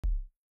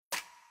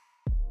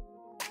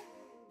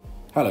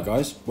Hello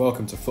guys,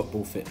 welcome to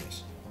Football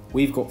Fitness.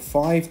 We've got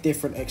 5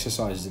 different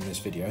exercises in this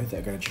video that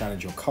are going to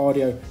challenge your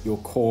cardio, your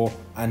core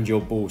and your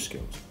ball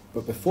skills.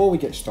 But before we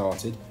get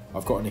started,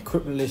 I've got an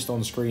equipment list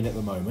on screen at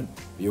the moment.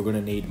 You're going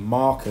to need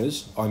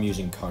markers, I'm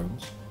using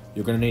cones.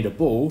 You're going to need a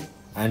ball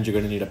and you're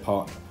going to need a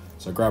partner.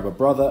 So grab a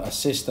brother, a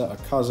sister, a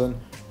cousin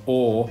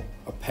or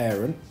a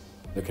parent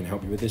that can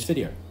help you with this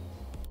video.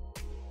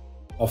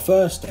 Our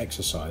first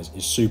exercise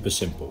is super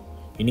simple.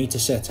 You need to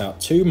set out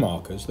 2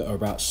 markers that are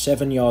about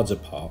 7 yards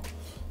apart.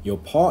 Your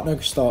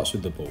partner starts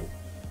with the ball,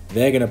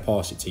 they're going to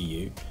pass it to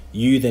you.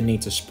 You then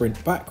need to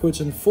sprint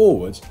backwards and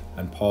forwards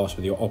and pass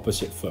with your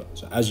opposite foot.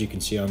 So as you can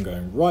see, I'm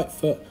going right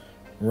foot,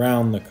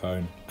 round the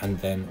cone and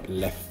then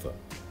left foot.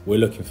 We're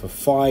looking for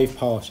 5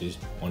 passes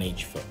on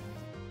each foot.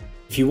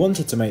 If you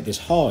wanted to make this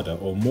harder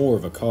or more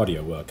of a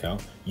cardio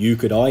workout, you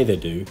could either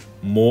do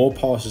more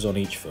passes on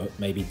each foot,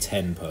 maybe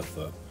 10 per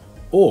foot,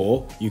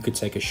 or you could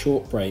take a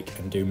short break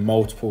and do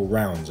multiple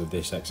rounds of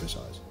this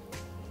exercise.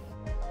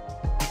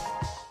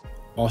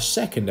 Our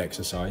second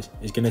exercise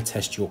is going to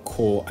test your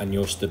core and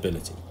your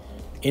stability.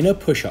 In a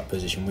push-up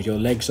position with your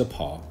legs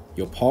apart,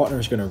 your partner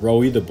is going to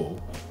roll you the ball.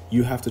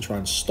 You have to try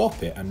and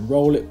stop it and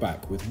roll it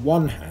back with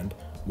one hand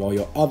while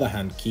your other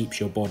hand keeps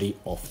your body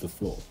off the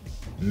floor.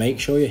 Make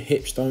sure your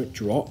hips don't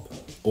drop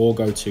or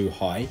go too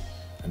high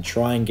and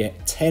try and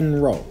get 10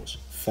 rolls,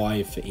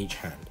 5 for each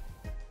hand.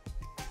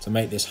 To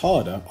make this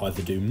harder,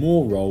 either do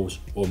more rolls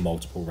or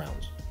multiple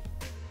rounds.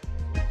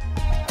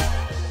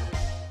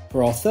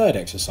 For our third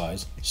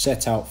exercise,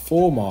 set out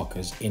 4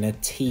 markers in a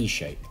T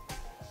shape.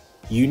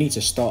 You need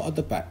to start at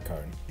the back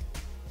cone,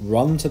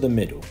 run to the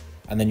middle,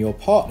 and then your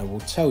partner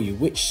will tell you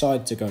which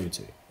side to go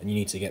to, and you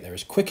need to get there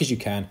as quick as you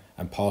can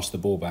and pass the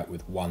ball back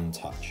with one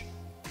touch.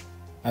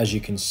 As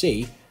you can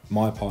see,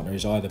 my partner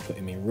is either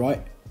putting me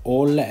right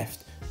or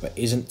left, but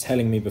isn't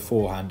telling me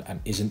beforehand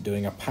and isn't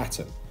doing a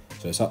pattern.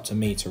 So it's up to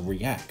me to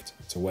react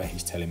to where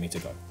he's telling me to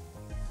go.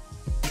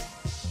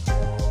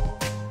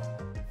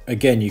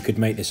 Again, you could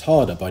make this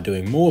harder by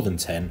doing more than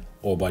 10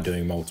 or by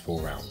doing multiple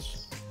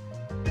rounds.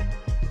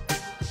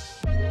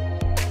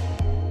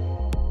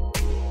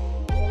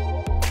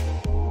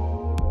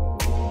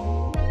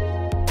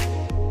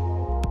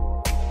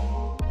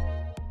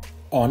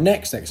 Our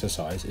next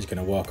exercise is going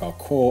to work our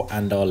core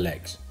and our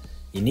legs.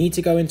 You need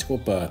to go into a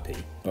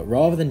burpee, but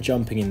rather than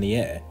jumping in the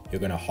air, you're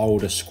going to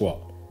hold a squat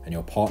and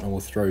your partner will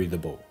throw you the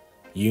ball.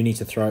 You need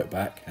to throw it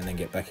back and then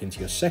get back into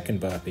your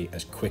second burpee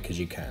as quick as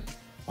you can.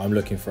 I'm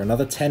looking for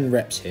another 10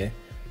 reps here,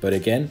 but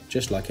again,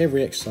 just like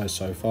every exercise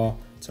so far,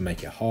 to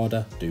make it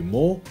harder, do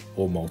more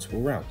or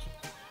multiple rounds.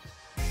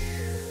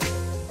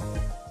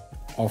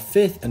 Our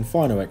 5th and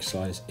final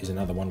exercise is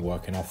another one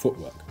working our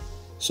footwork.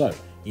 So,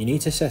 you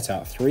need to set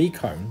out 3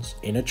 cones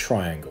in a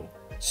triangle.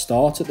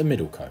 Start at the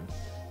middle cone.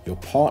 Your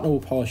partner will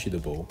pass you the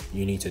ball.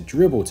 You need to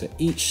dribble to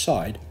each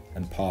side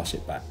and pass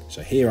it back.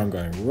 So here I'm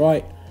going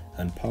right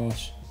and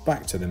pass,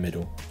 back to the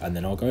middle, and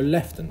then I'll go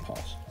left and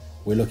pass.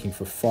 We're looking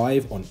for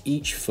 5 on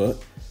each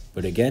foot,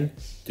 but again,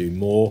 do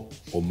more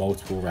or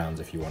multiple rounds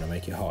if you want to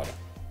make it harder.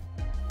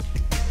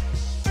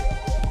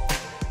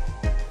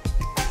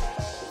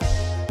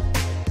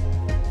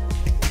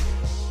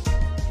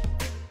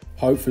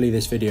 Hopefully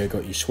this video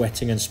got you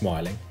sweating and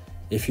smiling.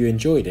 If you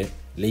enjoyed it,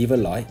 leave a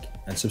like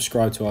and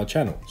subscribe to our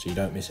channel so you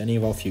don't miss any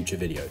of our future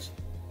videos.